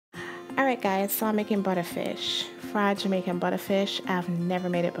Alright guys, so I'm making butterfish, fried Jamaican butterfish. I've never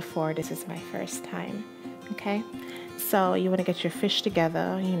made it before. This is my first time. Okay, so you want to get your fish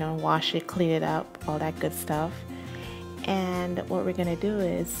together, you know, wash it, clean it up, all that good stuff. And what we're going to do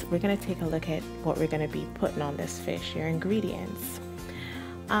is we're going to take a look at what we're going to be putting on this fish, your ingredients.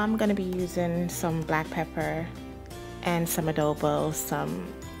 I'm going to be using some black pepper and some adobo, some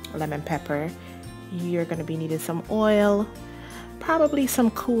lemon pepper. You're going to be needing some oil, probably some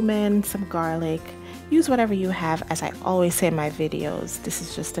cumin, some garlic. Use whatever you have. As I always say in my videos, this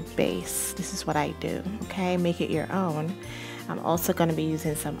is just a base. This is what I do, okay? Make it your own. I'm also going to be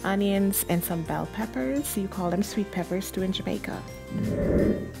using some onions and some bell peppers. You call them sweet peppers too in Jamaica.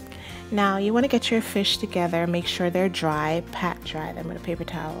 Now you want to get your fish together. Make sure they're dry. Pat dry them with a paper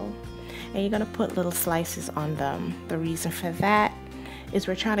towel. And you're going to put little slices on them. The reason for that is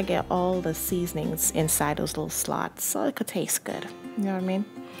we're trying to get all the seasonings inside those little slots so it could taste good. You know what I mean?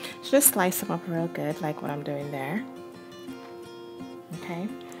 So just slice them up real good like what I'm doing there. Okay.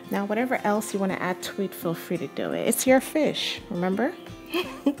 Now whatever else you want to add to it, feel free to do it. It's your fish, remember?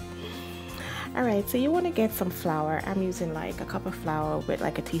 Alright, so you want to get some flour. I'm using like a cup of flour with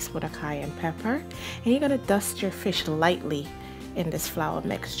like a teaspoon of cayenne pepper. And you're going to dust your fish lightly in this flour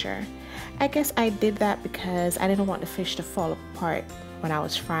mixture. I guess I did that because I didn't want the fish to fall apart when I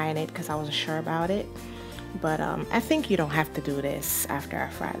was frying it because I wasn't sure about it. But I think you don't have to do this after I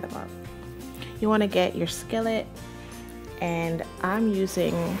fry them up. You want to get your skillet, and I'm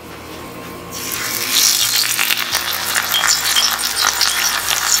using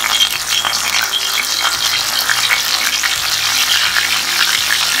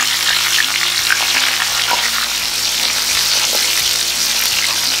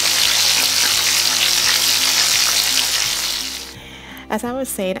as I was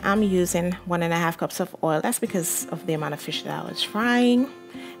saying, I'm using 1.5 cups of oil. That's because of the amount of fish that I was frying.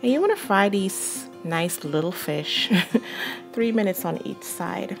 And you want to fry these nice little fish 3 minutes on each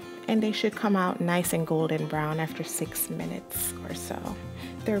side. And they should come out nice and golden brown after 6 minutes or so.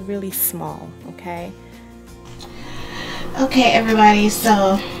 They're really small, okay? Okay, everybody,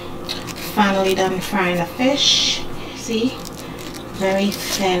 so finally done frying the fish. See? Very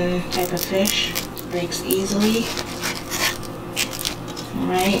thin type of fish. Breaks easily.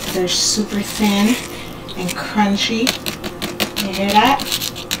 Right, they're super thin and crunchy. You hear that?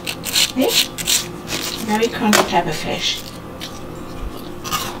 See? Very crunchy type of fish.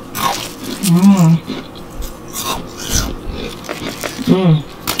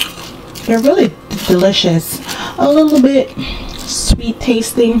 They're really delicious. A little bit sweet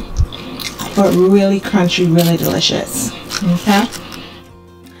tasting, but really crunchy, really delicious. Okay?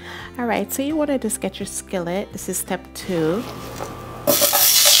 Alright, so you want to just get your skillet. This is step 2.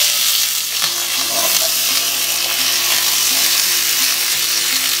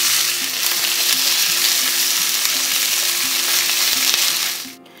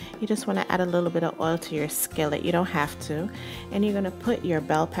 You just want to add a little bit of oil to your skillet. You don't have to. And you're going to put your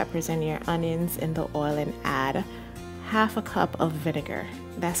bell peppers and your onions in the oil and add 1/2 cup of vinegar.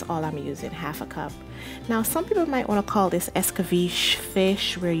 That's all I'm using, 1/2 cup. Now some people might want to call this escabeche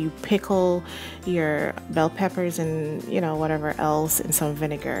fish, where you pickle your bell peppers and, you know, whatever else in some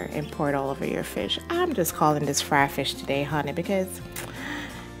vinegar and pour it all over your fish. I'm just calling this fried fish today, honey, because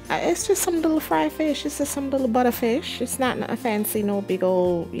it's just some little fried fish. It's just some little butter fish. It's not a fancy, no big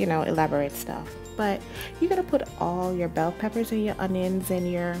old, you know, elaborate stuff. But you're going to put all your bell peppers and your onions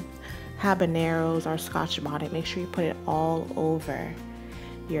and your habaneros or scotch bonnet. Make sure you put it all over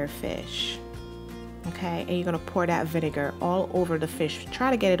your fish. Okay? And you're going to pour that vinegar all over the fish.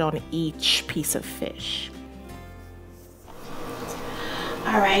 Try to get it on each piece of fish.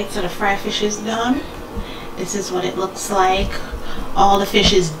 Alright, so the fried fish is done. This is what it looks like. All the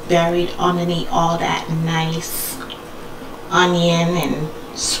fish is buried underneath all that nice onion and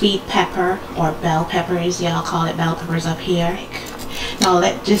sweet pepper, or bell peppers. Y'all call it bell peppers up here. Now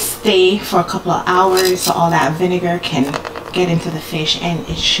let this stay for a couple of hours so all that vinegar can get into the fish, and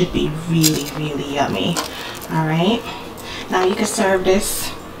it should be really, really yummy. Alright, now you can serve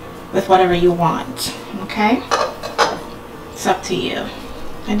this with whatever you want. Okay, it's up to you.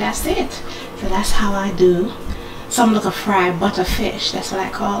 And that's it. So that's how I do some little fried butter fish. That's what I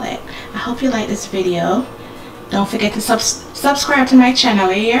call it. I hope you like this video. Don't forget to subscribe to my channel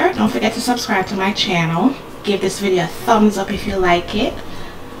here. Don't forget to subscribe to my channel. Give this video a thumbs up if you like it.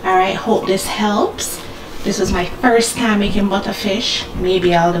 Alright, hope this helps. This was my first time making butter fish.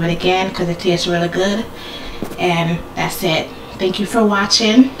 Maybe I'll do it again because it tastes really good. And that's it. Thank you for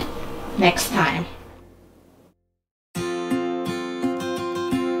watching. Next time.